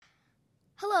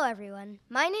Hello everyone,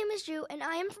 my name is Ju and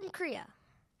I am from Korea.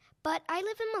 But I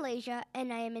live in Malaysia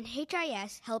and I am in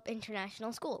HIS Help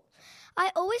International School.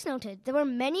 I always noted there were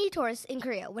many tourists in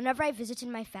Korea whenever I visited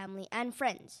my family and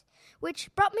friends, which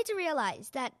brought me to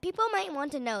realize that people might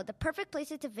want to know the perfect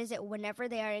places to visit whenever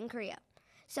they are in Korea.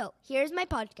 So here's my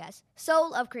podcast,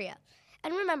 Seoul of Korea.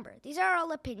 And remember, these are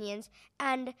all opinions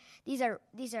and these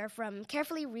are from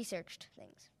carefully researched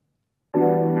things.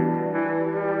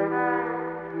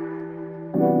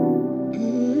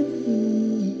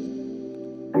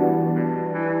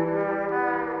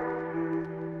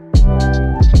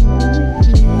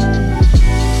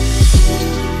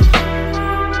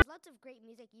 Lots of great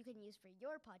music you can use for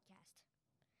your podcast.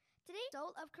 Today,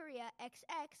 Seoul of Korea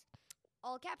XX,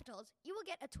 all capitals, you will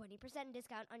get a 20%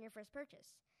 discount on your first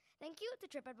purchase. Thank you to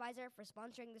TripAdvisor for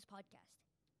sponsoring this podcast.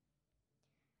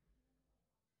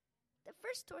 The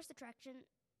first tourist attraction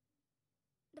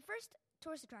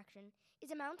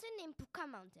is a mountain named Puka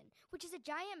Mountain, which is a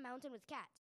giant mountain with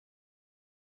cats.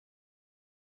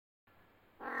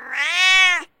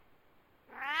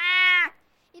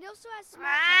 It also has small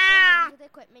outdoor games with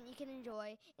equipment you can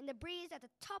enjoy in the breeze at the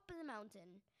top of the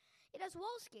mountain. It has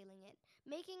wall scaling it,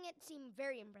 making it seem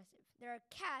very impressive. There are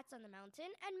cats on the mountain,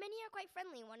 and many are quite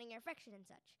friendly, wanting your affection and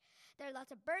such. There are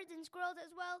lots of birds and squirrels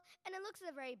as well, and it looks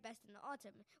the very best in the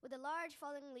autumn, with the large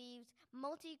falling leaves,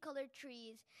 multicolored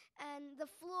trees, and the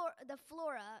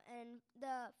flora and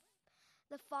the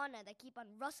fauna that keep on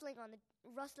rustling on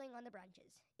the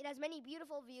branches. It has many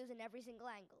beautiful views in every single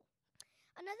angle.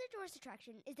 Another tourist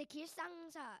attraction is the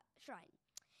Kirsangsa Shrine.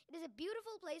 It is a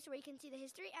beautiful place where you can see the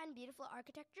history and beautiful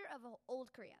architecture of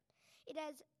old Korea. It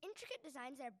has intricate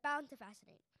designs that are bound to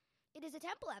fascinate. It is a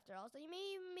temple after all, so you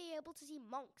may even be able to see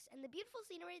monks and the beautiful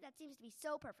scenery that seems to be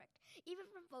so perfect, even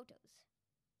from photos.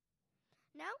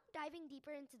 Now, diving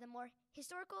deeper into the more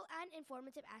historical and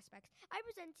informative aspects, I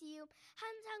present to you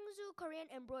Han Sang-soo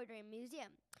Korean Embroidery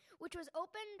Museum, which was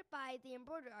opened by the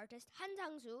embroidery artist Han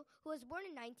Sang-soo, who was born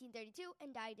in 1932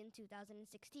 and died in 2016.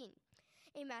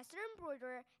 A master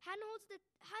embroiderer, Han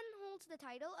holds the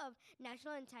title of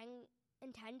National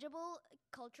Intangible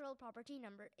Cultural Property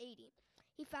number 80.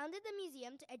 He founded the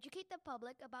museum to educate the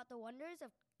public about the wonders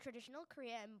of traditional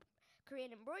Korean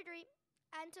embroidery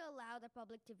and to allow the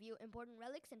public to view important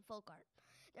relics and folk art.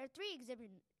 There are 3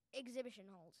 exhibition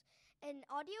halls, an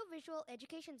audio-visual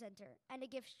education center, and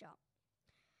a gift shop.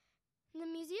 The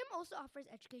museum also offers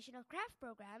educational craft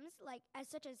programs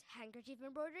such as handkerchief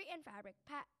embroidery and fabric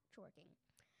patchworking.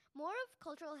 More of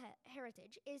cultural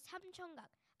heritage is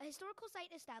Samcheonggak, a historical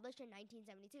site established in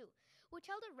 1972,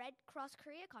 which held a Red Cross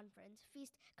Korea conference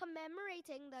feast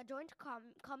commemorating the joint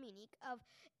communique of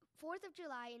 4th of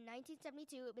July in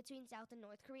 1972 between South and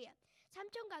North Korea.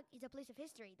 Samcheonggak is a place of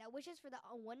history that wishes for the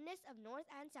oneness of North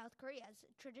and South Korea's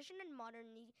tradition and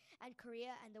modernity and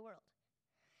Korea and the world.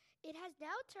 It has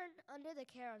now turned under the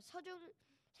care of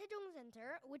Sejong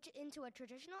Center, which into a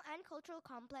traditional and cultural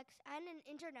complex and an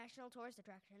international tourist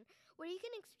attraction where you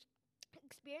can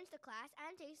experience the class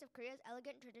and taste of Korea's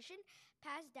elegant tradition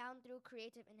passed down through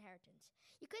creative inheritance.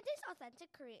 You can taste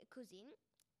authentic Korean cuisine,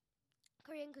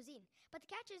 but the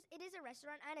catch is it is a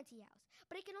restaurant and a tea house,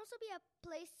 but it can also be a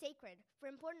place sacred for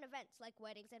important events like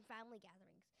weddings and family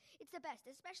gatherings. It's the best,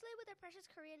 especially with the precious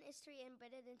Korean history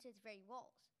embedded into its very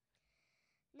walls.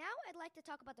 Now I'd like to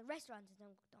talk about the restaurants in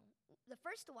Seongbuk-dong. The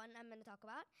first one I'm going to talk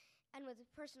about, and with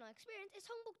personal experience, is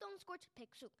Seongbuk-dong Scorched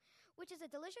Pig Soup, which is a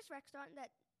delicious restaurant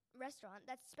that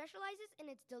specializes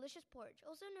in its delicious porridge,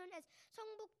 also known as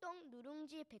Seongbuk-dong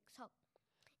Nurungji Pigseok.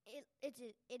 It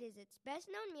is its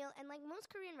best-known meal, and like most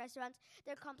Korean restaurants,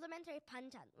 they're complimentary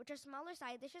banchan, which are smaller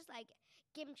side dishes like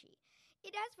kimchi.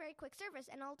 It has very quick service,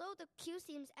 and although the queue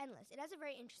seems endless, it has a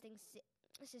very interesting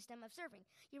system of serving.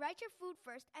 You write your food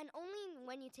first, and only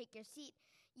when you take your seat,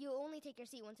 you only take your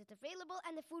seat once it's available,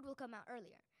 and the food will come out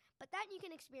earlier. But that you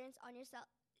can experience on yourself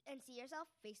and see yourself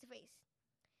face to face.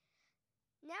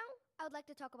 Now, I would like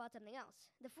to talk about something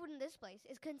else. The food in this place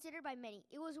is considered by many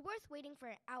it was worth waiting for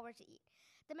an hour to eat.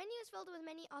 The menu is filled with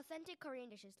many authentic Korean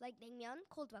dishes like naengmyeon,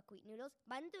 cold buckwheat noodles,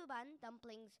 banduban,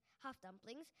 dumplings, half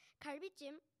dumplings,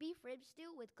 galbijjim, beef rib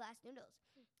stew with glass noodles.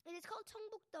 It is called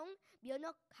Seongbuk-dong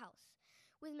Myeonok House,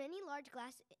 with many large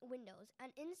glass windows,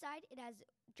 and inside it has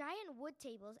giant wood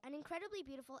tables and incredibly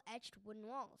beautiful etched wooden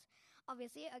walls.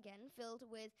 Obviously, again, filled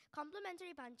with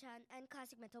complimentary banchan and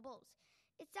classic metal bowls.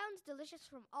 It sounds delicious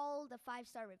from all the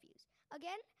 5-star reviews.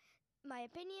 Again, my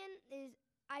opinion is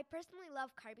I personally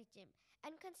love galbijjim,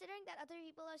 and considering that other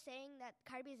people are saying that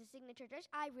galbi is a signature dish,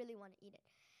 I really want to eat it.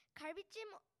 Galbijjim,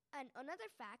 and another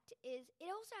fact is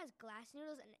it also has glass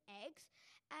noodles and eggs,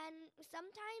 and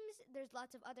sometimes there's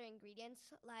lots of other ingredients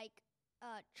like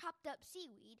chopped up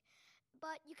seaweed.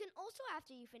 But you can also,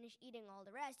 after you finish eating all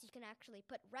the rest, you can actually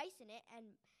put rice in it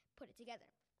and put it together.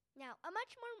 Now,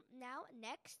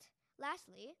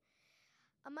 lastly,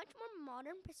 a much more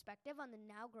modern perspective on the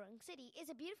now growing city is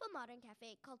a beautiful modern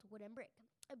cafe called Wooden Brick.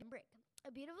 A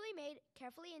beautifully made,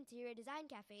 carefully interior design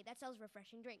cafe that sells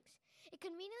refreshing drinks. It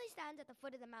conveniently stands at the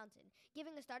foot of the mountain,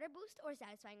 giving a starter boost or a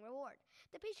satisfying reward.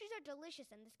 The pastries are delicious,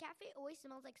 and this cafe always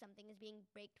smells like something is being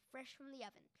baked fresh from the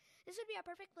oven. This would be a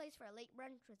perfect place for a late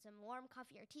brunch with some warm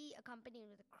coffee or tea, accompanied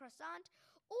with a croissant,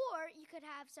 or you could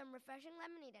have some refreshing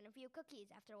lemonade and a few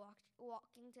cookies after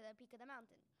walking to the peak of the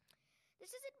mountain.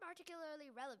 This isn't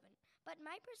particularly relevant, but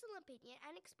my personal opinion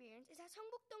and experience is that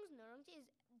Seongbuk-dong's noronji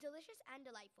is delicious and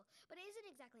delightful, but it isn't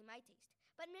exactly my taste.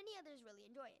 But many others really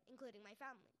enjoy it, including my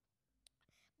family.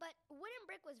 But Wooden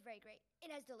Brick was very great.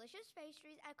 It has delicious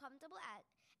pastries, a comfortable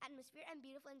atmosphere, and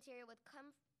beautiful interior with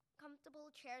comfortable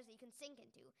chairs that you can sink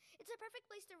into. It's a perfect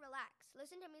place to relax,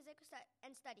 listen to music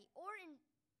and study, or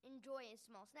enjoy a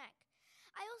small snack.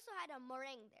 I also had a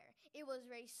meringue there. It was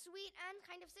very sweet and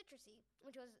kind of citrusy,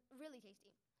 which was really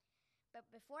tasty. But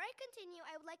before I continue,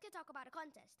 I would like to talk about a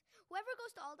contest. Whoever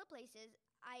goes to all the places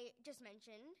I just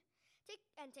mentioned,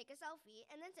 take a selfie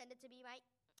and then send it to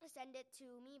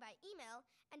me by email.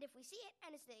 And if we see it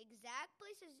and it's the exact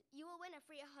places, you will win a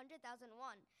free 100,000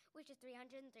 won, which is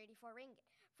 334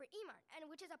 ringgit, for Emart, and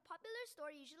which is a popular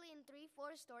store usually in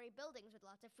 3-4 story buildings with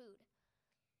lots of food.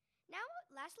 Now,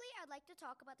 lastly, I'd like to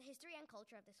talk about the history and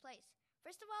culture of this place.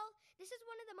 First of all, this is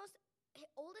one of the most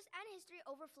oldest and history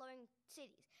overflowing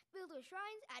cities, filled with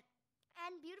shrines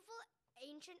and beautiful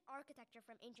ancient architecture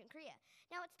from ancient Korea.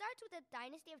 Now, it starts with the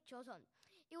dynasty of Joseon.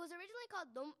 It was originally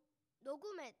called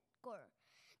Nogumegor.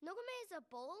 Nogume is a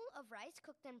bowl of rice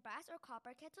cooked in brass or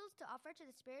copper kettles to offer to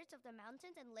the spirits of the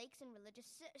mountains and lakes in religious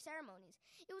ceremonies.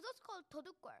 It was also called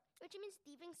Todukgor, which means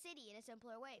thieving city in a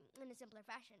simpler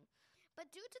fashion. But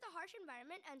due to the harsh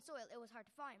environment and soil, it was hard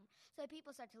to farm, so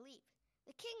people started to leave.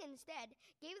 The king instead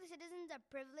gave the citizens a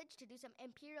privilege to do some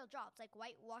imperial jobs like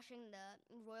whitewashing the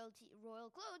royal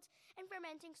clothes and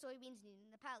fermenting soybeans needed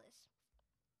in the palace.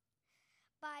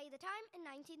 By the time in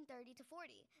 1930 to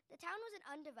 40, the town was an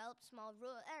undeveloped small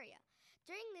rural area.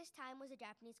 During this time was the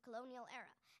Japanese colonial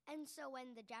era, and so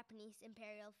when the Japanese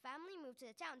imperial family moved to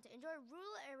the town to enjoy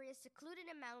rural areas secluded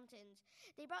in mountains,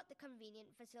 they brought the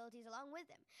convenient facilities along with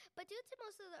them. But due to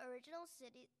most of the original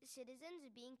citizens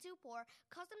being too poor,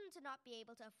 caused them to not be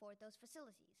able to afford those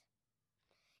facilities.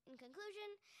 In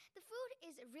conclusion, the food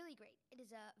is really great. It is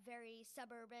a very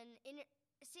suburban inner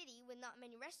city with not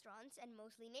many restaurants and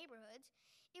mostly neighborhoods.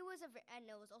 It was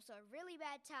also a really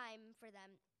bad time for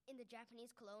them in the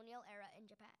Japanese colonial era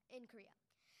in Korea.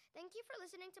 Thank you for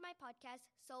listening to my podcast,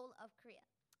 Seoul of Korea.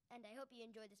 And I hope you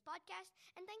enjoyed this podcast,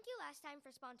 and thank you last time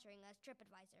for sponsoring us,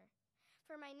 TripAdvisor.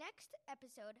 For my next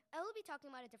episode, I will be talking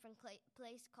about a different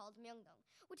place called Myeongdong,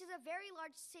 which is a very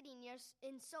large city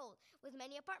in Seoul with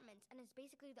many apartments, and is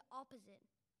basically the opposite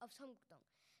of Seongbuk-dong.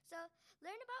 So,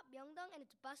 learn about Myeongdong and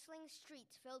its bustling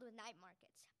streets filled with night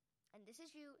markets. And this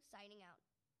is Yu signing out.